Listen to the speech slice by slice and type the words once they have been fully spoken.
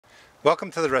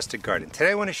Welcome to the Rustic Garden. Today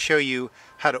I want to show you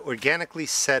how to organically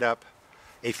set up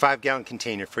a 5-gallon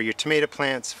container for your tomato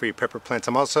plants, for your pepper plants.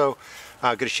 I'm also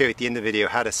going to show you at the end of the video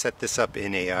how to set this up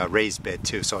in a raised bed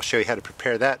too. So I'll show you how to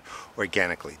prepare that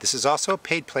organically. This is also a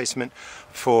paid placement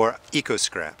for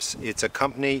EcoScraps. It's a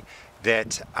company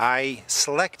that I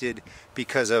selected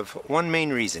because of one main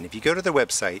reason. If you go to the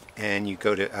website and you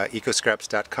go to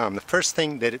EcoScraps.com, the first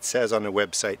thing that it says on the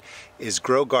website is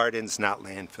grow gardens, not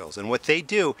landfills. And what they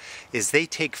do is they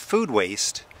take food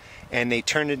waste and they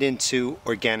turn it into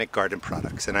organic garden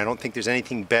products. And I don't think there's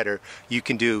anything better you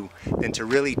can do than to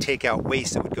really take out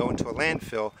waste that would go into a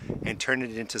landfill and turn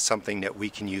it into something that we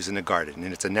can use in the garden.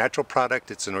 And it's a natural product,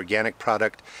 it's an organic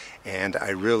product, and I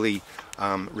really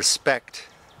respect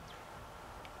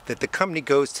that the company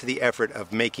goes to the effort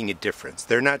of making a difference.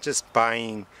 They're not just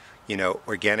buying,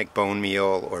 organic bone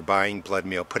meal or buying blood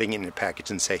meal, putting it in a package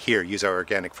and say, here, use our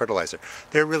organic fertilizer.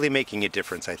 They're really making a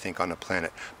difference, I think, on the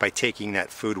planet by taking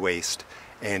that food waste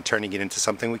and turning it into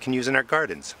something we can use in our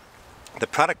gardens. The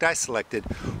product I selected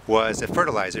was a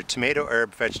fertilizer, tomato,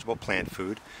 herb, vegetable, plant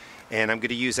food, and I'm going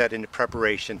to use that in the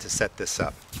preparation to set this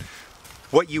up.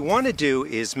 What you want to do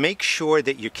is make sure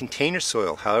that your container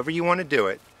soil, however you want to do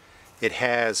it, it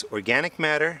has organic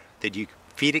matter, that you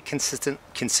feed it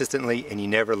consistently and you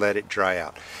never let it dry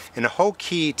out. And the whole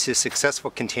key to successful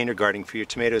container gardening for your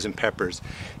tomatoes and peppers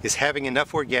is having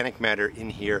enough organic matter in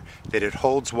here that it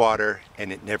holds water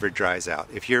and it never dries out.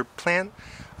 If your plant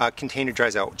container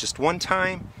dries out just one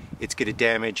time, it's going to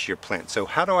damage your plant. So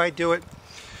how do I do it?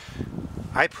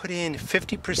 I put in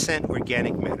 50%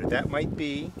 organic matter. That might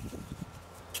be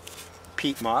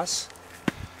peat moss.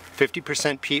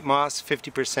 50% peat moss,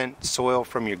 50% soil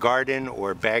from your garden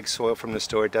or bag soil from the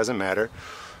store, it doesn't matter.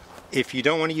 If you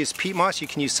don't want to use peat moss, you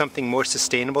can use something more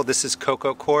sustainable. This is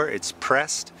cocoa coir, it's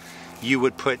pressed. You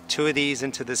would put 2 of these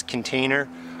into this container,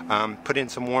 put in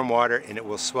some warm water, and it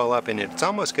will swell up, and it's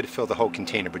almost going to fill the whole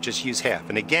container, but just use half.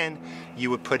 And again,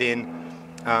 you would put in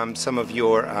some of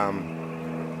your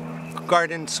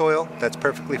garden soil, that's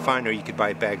perfectly fine, or you could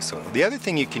buy bag soil. The other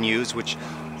thing you can use, which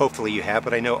hopefully you have,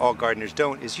 but I know all gardeners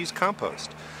don't, is use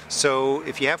compost. So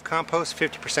if you have compost,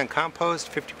 50%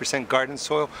 compost, 50% garden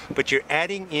soil, but you're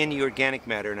adding in the organic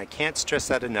matter, and I can't stress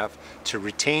that enough, to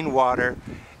retain water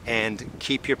and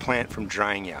keep your plant from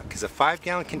drying out, because a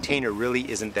 5-gallon container really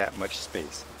isn't that much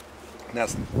space. Now,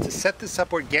 to set this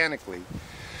up organically,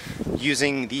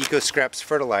 using the EcoScraps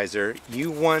fertilizer,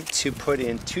 you want to put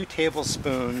in 2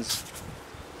 tablespoons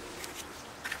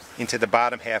into the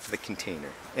bottom half of the container.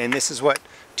 And this is what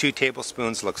 2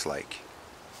 tablespoons looks like.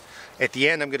 At the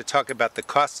end, I'm going to talk about the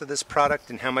cost of this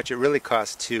product and how much it really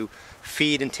costs to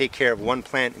feed and take care of one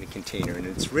plant in a container. And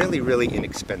it's really, really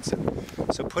inexpensive.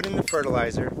 So put in the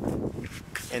fertilizer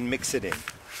and mix it in.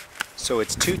 So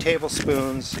it's 2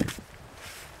 tablespoons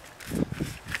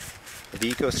of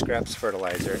the EcoScraps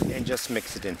fertilizer, and just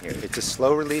mix it in here. It's a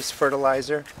slow release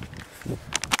fertilizer.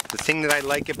 The thing that I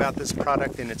like about this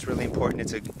product, and it's really important,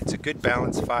 it's a good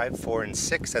balance, 5, 4, and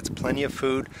 6. That's plenty of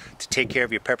food to take care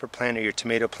of your pepper plant or your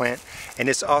tomato plant. And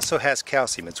this also has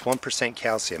calcium. It's 1%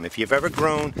 calcium. If you've ever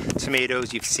grown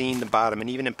tomatoes, you've seen the bottom, and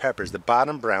even in peppers, the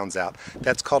bottom browns out.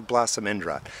 That's called blossom end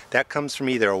rot. That comes from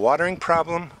either a watering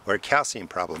problem or a calcium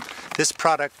problem. This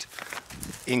product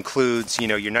includes,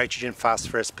 your nitrogen,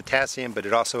 phosphorus, potassium, but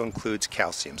it also includes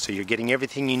calcium. So you're getting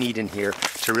everything you need in here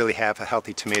to really have a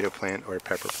healthy tomato plant or a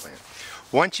pepper plant.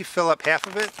 Once you fill up half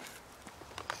of it,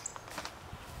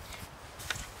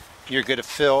 you're going to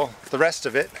fill the rest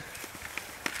of it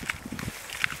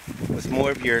with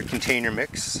more of your container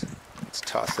mix. Let's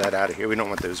toss that out of here. We don't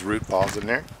want those root balls in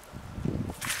there.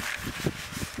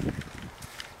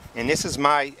 And this is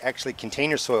my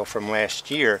container soil from last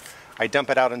year. I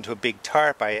dump it out into a big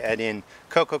tarp, I add in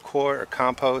cocoa coir or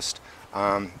compost,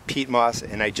 peat moss,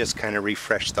 and I just kind of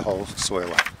refresh the whole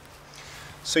soil up.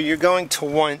 So you're going to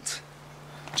want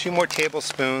 2 more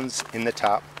tablespoons in the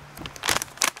top,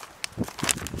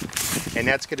 and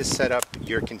that's going to set up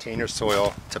your container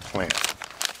soil to plant.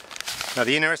 Now,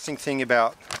 the interesting thing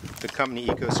about the company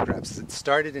EcoScraps is it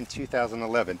started in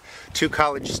 2011. 2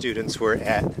 college students were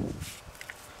at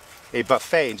a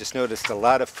buffet and just noticed a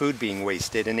lot of food being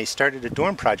wasted, and they started a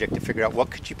dorm project to figure out what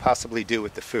could you possibly do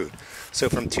with the food. So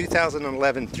from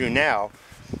 2011 through now,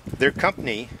 their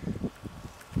company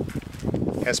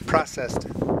has processed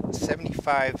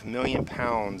 75 million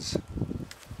pounds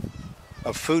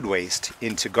of food waste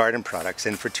into garden products,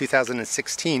 and for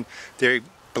 2016 they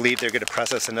believe they're going to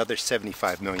process another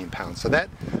 75 million pounds. So that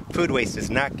food waste is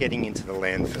not getting into the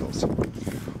landfills.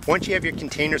 Once you have your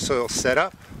container soil set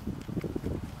up,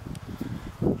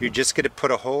 you're just going to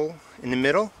put a hole in the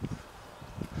middle.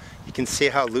 You can see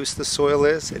how loose the soil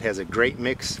is. It has a great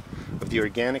mix of the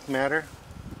organic matter.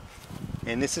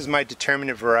 And this is my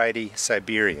determinate variety,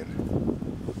 Siberian.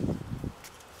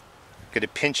 I'm going to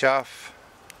pinch off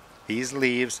these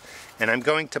leaves, and I'm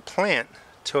going to plant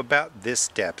to about this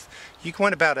depth. You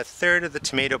want about 1/3 of the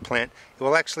tomato plant. It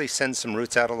will actually send some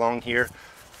roots out along here,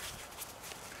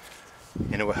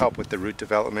 and it will help with the root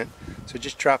development. So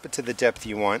just drop it to the depth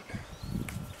you want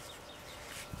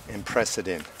and press it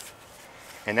in.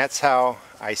 And that's how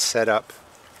I set up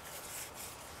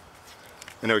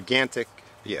an organic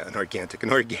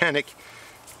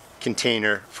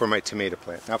container for my tomato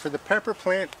plant. Now for the pepper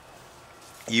plant,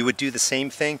 you would do the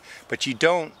same thing, but you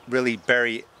don't really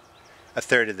bury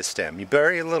 1/3 of the stem. You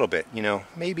bury a little bit, you know,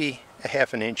 maybe a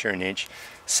 1/2 inch or an inch.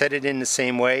 Set it in the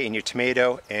same way, and your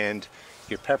tomato and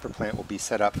your pepper plant will be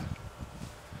set up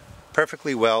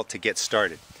perfectly well to get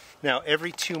started. Now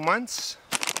every 2 months,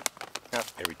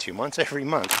 not every 2 months, every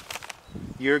month,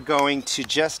 you're going to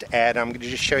just add, I'm going to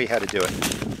just show you how to do it,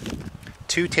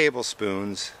 2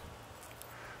 tablespoons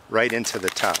right into the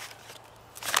top.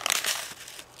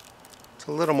 It's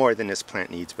a little more than this plant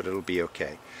needs, but it'll be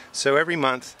okay. So every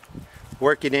month,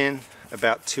 work it in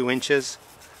about 2 inches,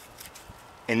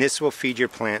 and this will feed your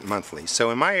plant monthly.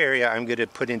 So in my area, I'm going to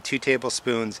put in 2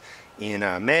 tablespoons in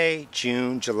May,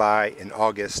 June, July, and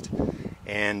August,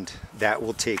 and that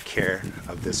will take care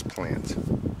of this plant.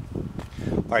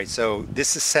 Alright, so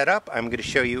this is set up. I'm going to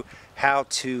show you how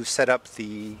to set up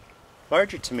the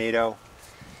larger tomato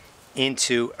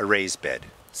into a raised bed.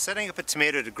 Setting up a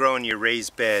tomato to grow in your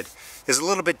raised bed is a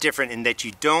little bit different in that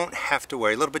you don't have to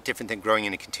worry, a little bit different than growing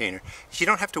in a container. You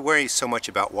don't have to worry so much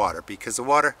about water, because the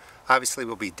water obviously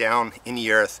will be down in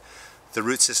the earth. The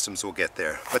root systems will get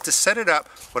there. But to set it up,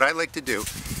 what I like to do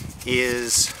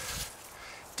is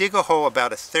dig a hole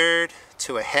about 1/3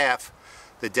 to 1/2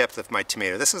 the depth of my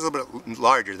tomato. This is a little bit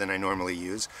larger than I normally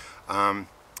use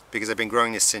because I've been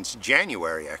growing this since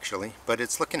January actually, but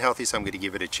it's looking healthy, so I'm going to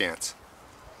give it a chance.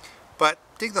 But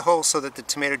dig the hole so that the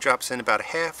tomato drops in about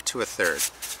 1/2 to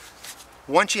 1/3.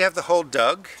 Once you have the hole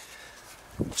dug,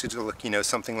 which is going to look, you know,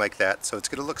 something like that, so it's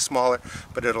going to look smaller,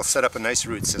 but it'll set up a nice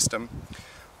root system.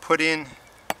 Put in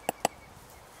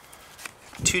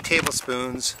 2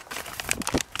 tablespoons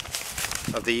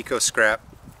of the EcoScrap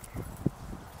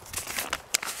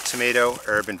tomato,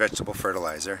 herb, and vegetable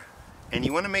fertilizer. And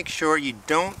you want to make sure you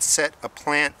don't set a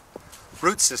plant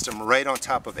root system right on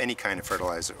top of any kind of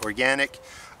fertilizer, organic,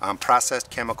 processed,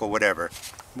 chemical, whatever.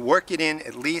 Work it in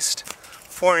at least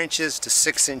 4 inches to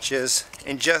 6 inches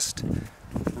and just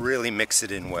really mix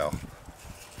it in well.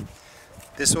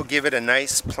 This will give it a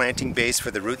nice planting base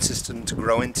for the root system to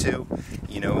grow into,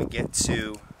 you know, and get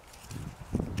to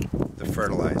the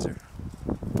fertilizer.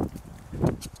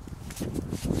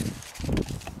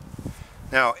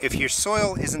 Now, if your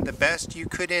soil isn't the best, you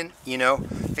could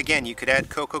again, you could add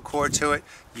cocoa coir to it.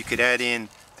 You could add in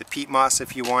the peat moss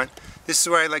if you want. This is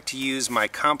where I like to use my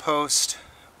compost,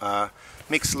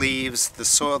 mixed leaves, the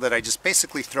soil that I just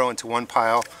basically throw into one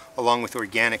pile along with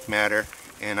organic matter,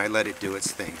 and I let it do its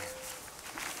thing.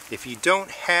 If you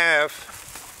don't have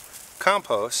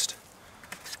compost,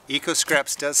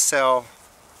 EcoScraps does sell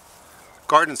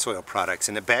garden soil products,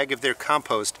 and a bag of their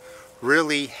compost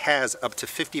really has up to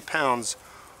 50 pounds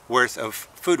worth of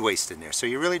food waste in there. So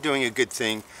you're really doing a good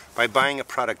thing by buying a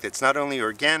product that's not only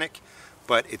organic,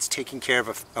 but it's taking care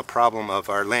of a problem of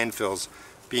our landfills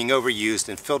being overused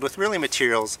and filled with really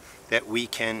materials that we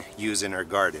can use in our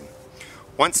garden.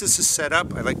 Once this is set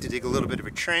up, I like to dig a little bit of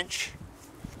a trench,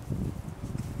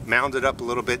 mound it up a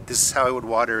little bit. This is how I would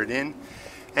water it in.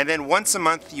 And then once a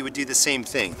month you would do the same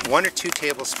thing. 1 or 2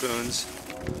 tablespoons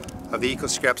of the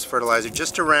EcoScraps fertilizer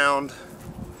just around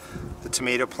the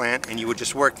tomato plant, and you would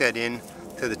just work that in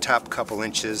to the top couple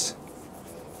inches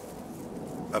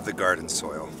of the garden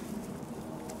soil.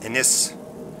 And this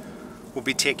will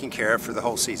be taken care of for the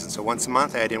whole season. So once a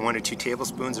month I add in 1 or 2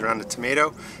 tablespoons around the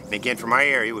tomato, and again for my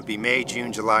area it would be May,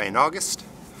 June, July, and August,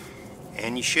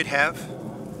 and you should have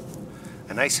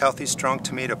a nice healthy strong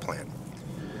tomato plant.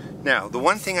 Now, the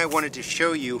one thing I wanted to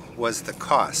show you was the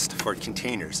cost for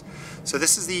containers. So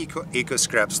this is the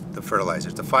EcoScraps, the fertilizer.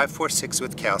 It's a 546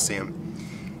 with calcium,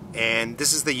 and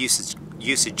this is the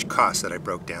usage cost that I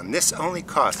broke down. This only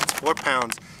costs, it's 4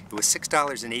 pounds, it was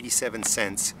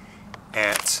 $6.87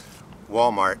 at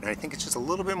Walmart, and I think it's just a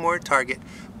little bit more at Target,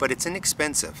 but it's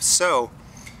inexpensive. So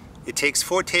it takes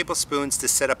 4 tablespoons to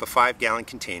set up a 5-gallon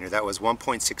container. That was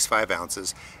 1.65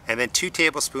 ounces. And then 2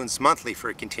 tablespoons monthly for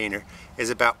a container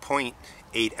is about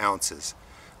 0.8 ounces,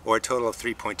 or a total of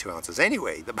 3.2 ounces.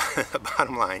 Anyway, the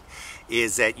bottom line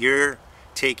is that your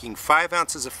taking 5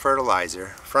 ounces of fertilizer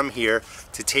from here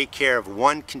to take care of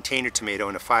 1 container tomato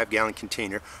in a 5-gallon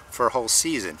container for a whole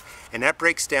season. And that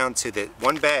breaks down to that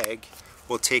 1 bag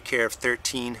will take care of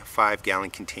 13 5-gallon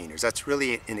containers. That's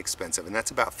really inexpensive, and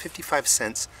that's about 55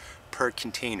 cents per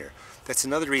container. That's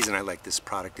another reason I like this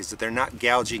product, is that they're not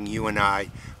gouging you and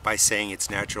I by saying it's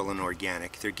natural and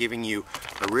organic. They're giving you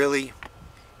a really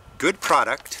good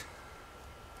product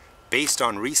based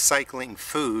on recycling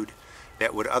food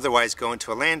that would otherwise go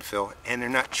into a landfill, and they're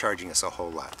not charging us a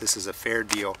whole lot. This is a fair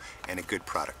deal and a good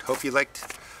product. Hope you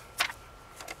liked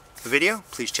the video.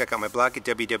 Please check out my blog at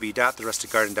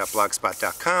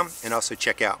www.therustedgarden.blogspot.com and also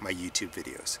check out my YouTube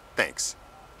videos. Thanks.